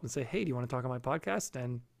call them up and say, hey, do you want to talk on my podcast?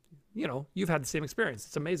 And, you've had the same experience.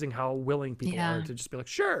 It's amazing how willing people are to just be like,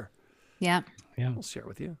 sure. Yeah. We'll share it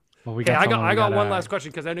with you. Well, I got one last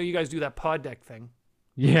question, because I know you guys do that pod deck thing.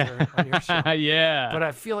 Yeah. On your show. Yeah. But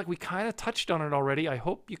I feel like we kind of touched on it already. I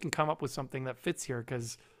hope you can come up with something that fits here,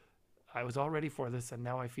 because I was all ready for this, and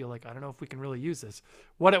now I feel like I don't know if we can really use this.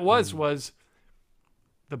 What it was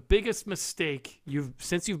the biggest mistake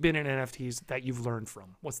since you've been in NFTs that you've learned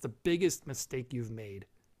from. What's the biggest mistake you've made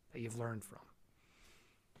that you've learned from?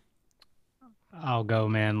 I'll go,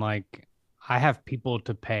 man. Like, I have people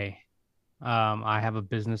to pay. I have a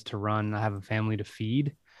business to run. I have a family to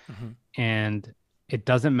feed. Mm-hmm. And it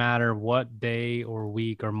doesn't matter what day or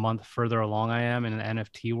week or month further along I am in an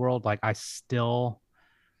NFT world. Like I still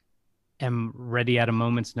am ready at a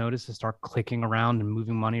moment's notice to start clicking around and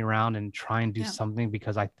moving money around and try and do something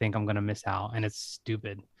because I think I'm going to miss out. And it's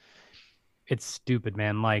stupid. It's stupid,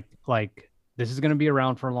 man. Like this is going to be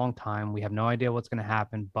around for a long time. We have no idea what's going to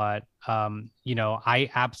happen, but you know, I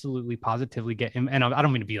absolutely positively get, and I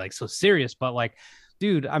don't mean to be like so serious, but like,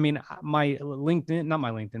 dude, I mean, my LinkedIn, not my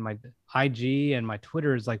LinkedIn, my IG and my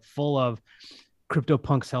Twitter is like full of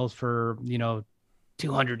CryptoPunk sells for, you know,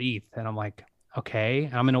 200 ETH. And I'm like, okay.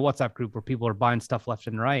 And I'm in a WhatsApp group where people are buying stuff left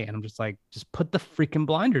and right. And I'm just like, just put the freaking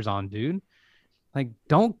blinders on, dude. Like,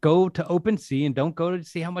 don't go to OpenSea and don't go to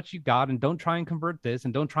see how much you got and don't try and convert this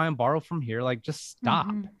and don't try and borrow from here. Like, just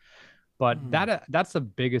stop. But that's the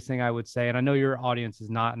biggest thing I would say. And I know your audience is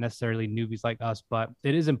not necessarily newbies like us, but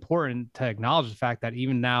it is important to acknowledge the fact that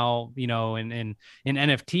even now, you know, in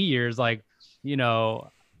NFT years, like, you know,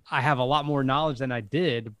 I have a lot more knowledge than I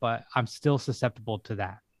did, but I'm still susceptible to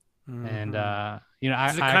that. And you know,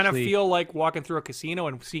 does it kind of feel like walking through a casino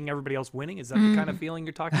and seeing everybody else winning? Is that the kind of feeling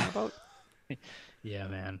you're talking about? Yeah,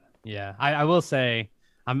 man. Yeah, I will say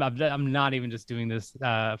I'm not even just doing this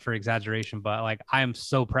for exaggeration, but like I am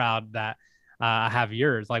so proud that I have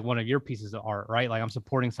yours, like one of your pieces of art, right? Like I'm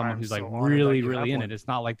supporting someone who's like really in it. It's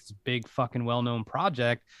not like this big fucking well-known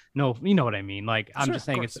project. No, you know what I mean? Like I'm just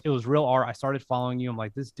saying it was real art. I started following you. I'm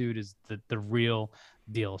like, this dude is the real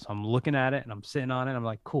deal. So I'm looking at it and I'm sitting on it. And I'm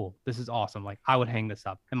like, cool, this is awesome. Like I would hang this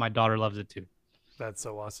up, and my daughter loves it too. That's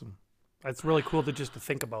so awesome. It's really cool to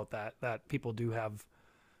think about that people do have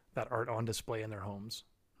that art on display in their homes.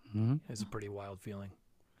 It's a pretty wild feeling.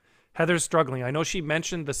 Heather's struggling. I know she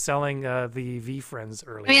mentioned the selling the VFriends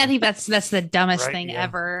earlier. I mean, I think that's the dumbest thing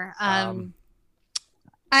ever. I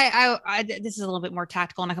this is a little bit more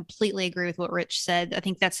tactical, and I completely agree with what Rich said. I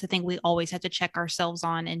think that's the thing we always have to check ourselves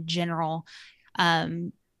on in general.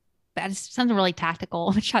 That is something really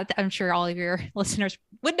tactical, which I'm sure all of your listeners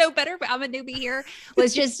would know better, but I'm a newbie here,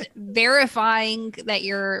 was just verifying that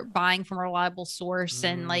you're buying from a reliable source.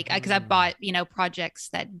 And like, because I bought, you know, projects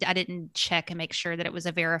that I didn't check and make sure that it was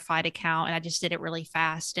a verified account. And I just did it really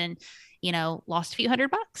fast and, you know, lost a few $100,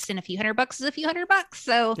 and a few $100 is a few $100.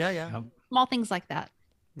 So small things like that.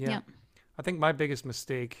 Yeah. I think my biggest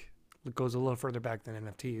mistake goes a little further back than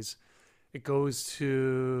NFTs. It goes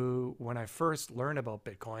to when I first learned about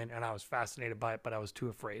Bitcoin, and I was fascinated by it, but I was too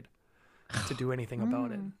afraid to do anything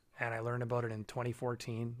about it. And I learned about it in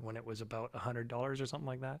 2014 when it was about $100 or something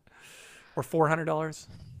like that, or $400.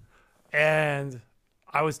 And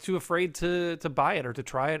I was too afraid to buy it or to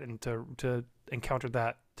try it and to encounter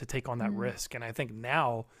that, to take on that risk. And I think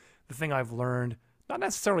now the thing I've learned, not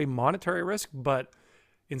necessarily monetary risk, but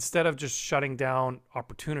instead of just shutting down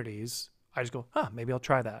opportunities, I just go, maybe I'll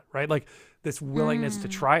try that, right? Like this willingness to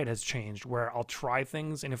try it has changed, where I'll try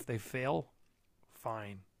things, and if they fail,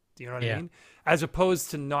 fine. Do you know what I mean? As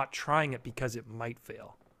opposed to not trying it because it might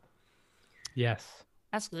fail. Yes.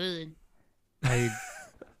 That's good. I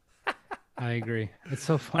agree. It's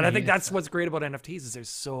so funny. And I think that's what's great about NFTs is there's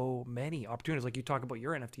so many opportunities. Like you talk about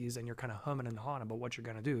your NFTs and you're kind of humming and hawing about what you're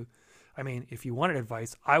going to do. I mean, if you wanted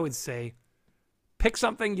advice, I would say, pick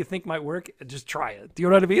something you think might work and just try it. Do you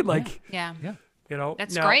know what I mean? Like, yeah. You know,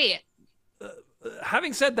 that's great.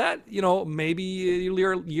 Having said that, you know, maybe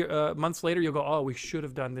months later you'll go, oh, we should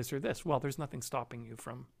have done this or this. Well, there's nothing stopping you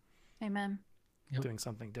from doing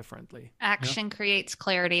something differently. Action creates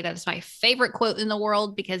clarity. That's my favorite quote in the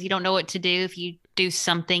world, because you don't know what to do. If you do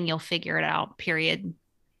something, you'll figure it out, period.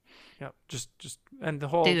 Yeah. Just, and the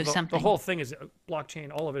whole thing is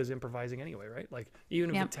blockchain. All of it is improvising anyway, right? Like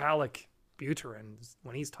even Vitalik Buterin,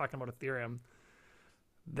 when he's talking about Ethereum,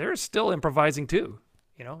 they're still improvising too.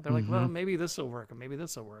 You know, they're like, well, maybe this will work, or maybe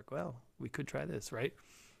this will work. Well, we could try this, right?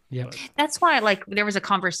 Yeah. That's why, like, there was a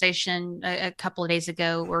conversation a couple of days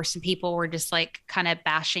ago where some people were just like kind of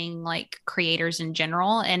bashing like creators in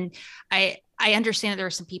general. And I understand that there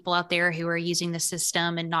are some people out there who are using the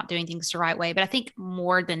system and not doing things the right way. But I think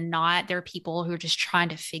more than not, there are people who are just trying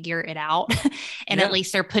to figure it out. And at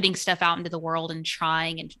least they're putting stuff out into the world and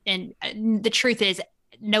trying. And the truth is,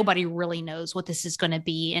 nobody really knows what this is going to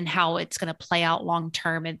be and how it's going to play out long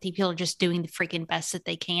term. And people are just doing the freaking best that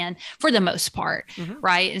they can for the most part.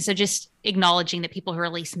 Right. And so just acknowledging that people who are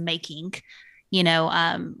at least making, you know,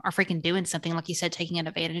 are freaking doing something, like you said, taking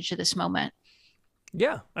advantage of this moment.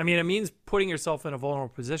 Yeah. I mean, it means putting yourself in a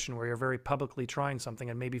vulnerable position where you're very publicly trying something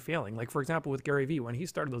and maybe failing. Like, for example, with Gary Vee, when he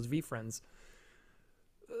started those VFriends,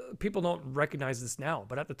 people don't recognize this now,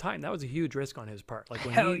 but at the time, that was a huge risk on his part. Like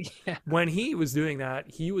when he was doing that,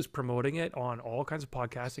 he was promoting it on all kinds of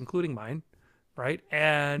podcasts, including mine. right?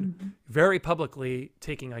 And very publicly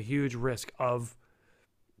taking a huge risk of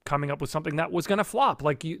coming up with something that was going to flop.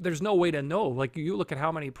 Like, there's no way to know. Like, you look at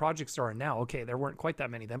how many projects there are now. Okay, there weren't quite that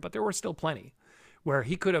many then, but there were still plenty where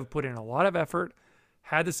he could have put in a lot of effort,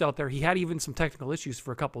 had this out there. He had even some technical issues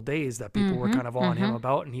for a couple days that people were kind of on him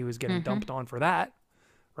about, and he was getting dumped on for that,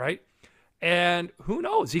 right? And who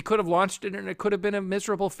knows? He could have launched it and it could have been a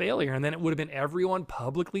miserable failure. And then it would have been everyone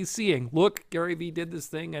publicly seeing, look, Gary Vee did this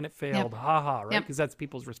thing and it failed. Ha ha, right? Because that's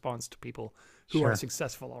people's response to people who are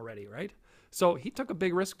successful already, right? So he took a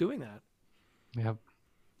big risk doing that. Yep.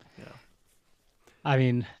 Yeah. I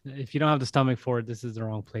mean, if you don't have the stomach for it, this is the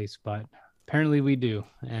wrong place, but apparently we do.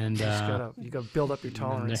 And you gotta build up your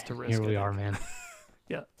tolerance to risk. Here we are, man.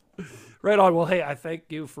 Yeah. Right on. Well, hey, I thank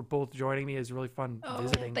you for both joining me. It's really fun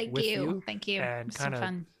visiting with you. Thank you. And kind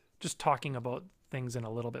of just talking about things in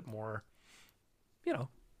a little bit more,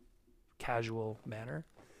 casual manner.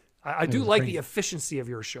 I do like the efficiency of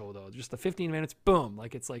your show, though. Just the 15 minutes, boom.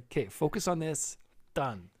 Like, it's like, okay, focus on this,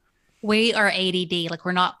 done. We are ADD. Like,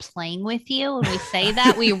 we're not playing with you when we say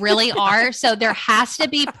that. We really are. So there has to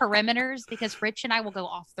be perimeters because Rich and I will go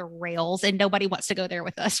off the rails and nobody wants to go there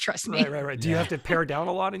with us. Trust me. Right. Do you have to pare down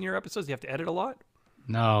a lot in your episodes? Do you have to edit a lot?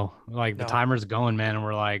 No, like the timer's going, man. And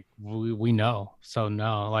we're like, we know. So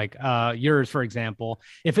no, like yours, for example,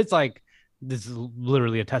 if it's like, this is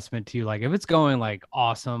literally a testament to you. Like, if it's going like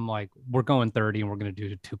awesome, like we're going 30 and we're going to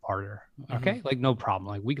do a 2-parter. Okay. Like, no problem.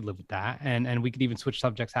 Like, we could live with that. And we could even switch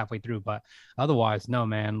subjects halfway through, but otherwise, no,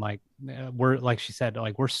 man. Like, we're, like she said,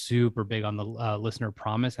 like, we're super big on the listener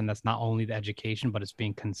promise. And that's not only the education, but it's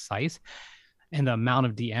being concise. And the amount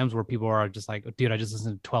of DMs where people are just like, dude, I just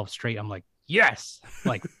listened to 12 straight. I'm like, yes,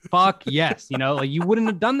 like, fuck yes. Like, you wouldn't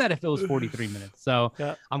have done that if it was 43 minutes. So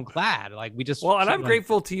I'm glad, like, we just, and I'm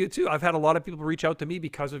grateful to you too. I've had a lot of people reach out to me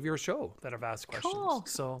because of your show that have asked questions. Cool.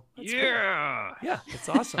 So cool. Yeah, it's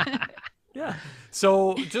awesome. Yeah.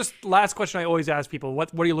 So just last question I always ask people,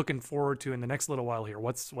 what are you looking forward to in the next little while here?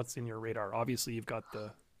 What's in your radar? Obviously you've got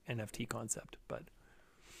the NFT concept, but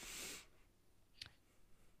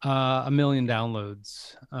 1 million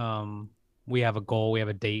downloads. We have a goal, we have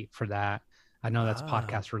a date for that. I know that's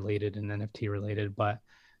podcast related and NFT related, but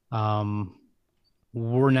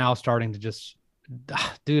we're now starting to just,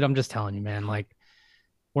 dude, I'm just telling you, man, like,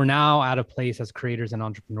 we're now at a place as creators and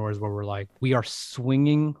entrepreneurs where we're like, we are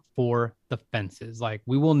swinging for the fences. Like,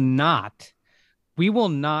 we will not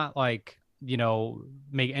like,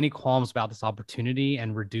 make any qualms about this opportunity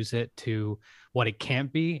and reduce it to what it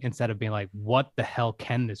can't be, instead of being like, what the hell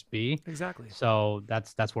can this be? Exactly. So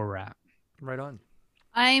that's where we're at. Right on.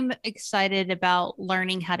 I'm excited about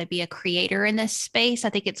learning how to be a creator in this space. I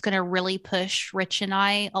think it's going to really push Rich and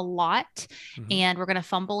I a lot, and we're going to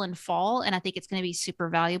fumble and fall. And I think it's going to be super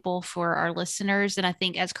valuable for our listeners. And I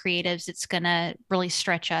think as creatives, it's going to really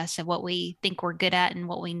stretch us and what we think we're good at and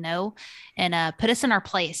what we know, and put us in our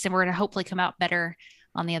place. And we're going to hopefully come out better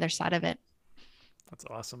on the other side of it. That's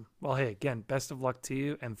awesome. Well, hey, again, best of luck to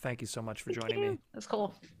you. And thank you so much for joining me. That's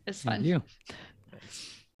cool. It's fun. Thank you.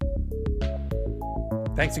 Thanks.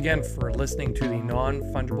 Thanks again for listening to the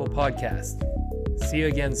Non-Fungible Podcast. See you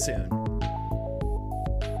again soon.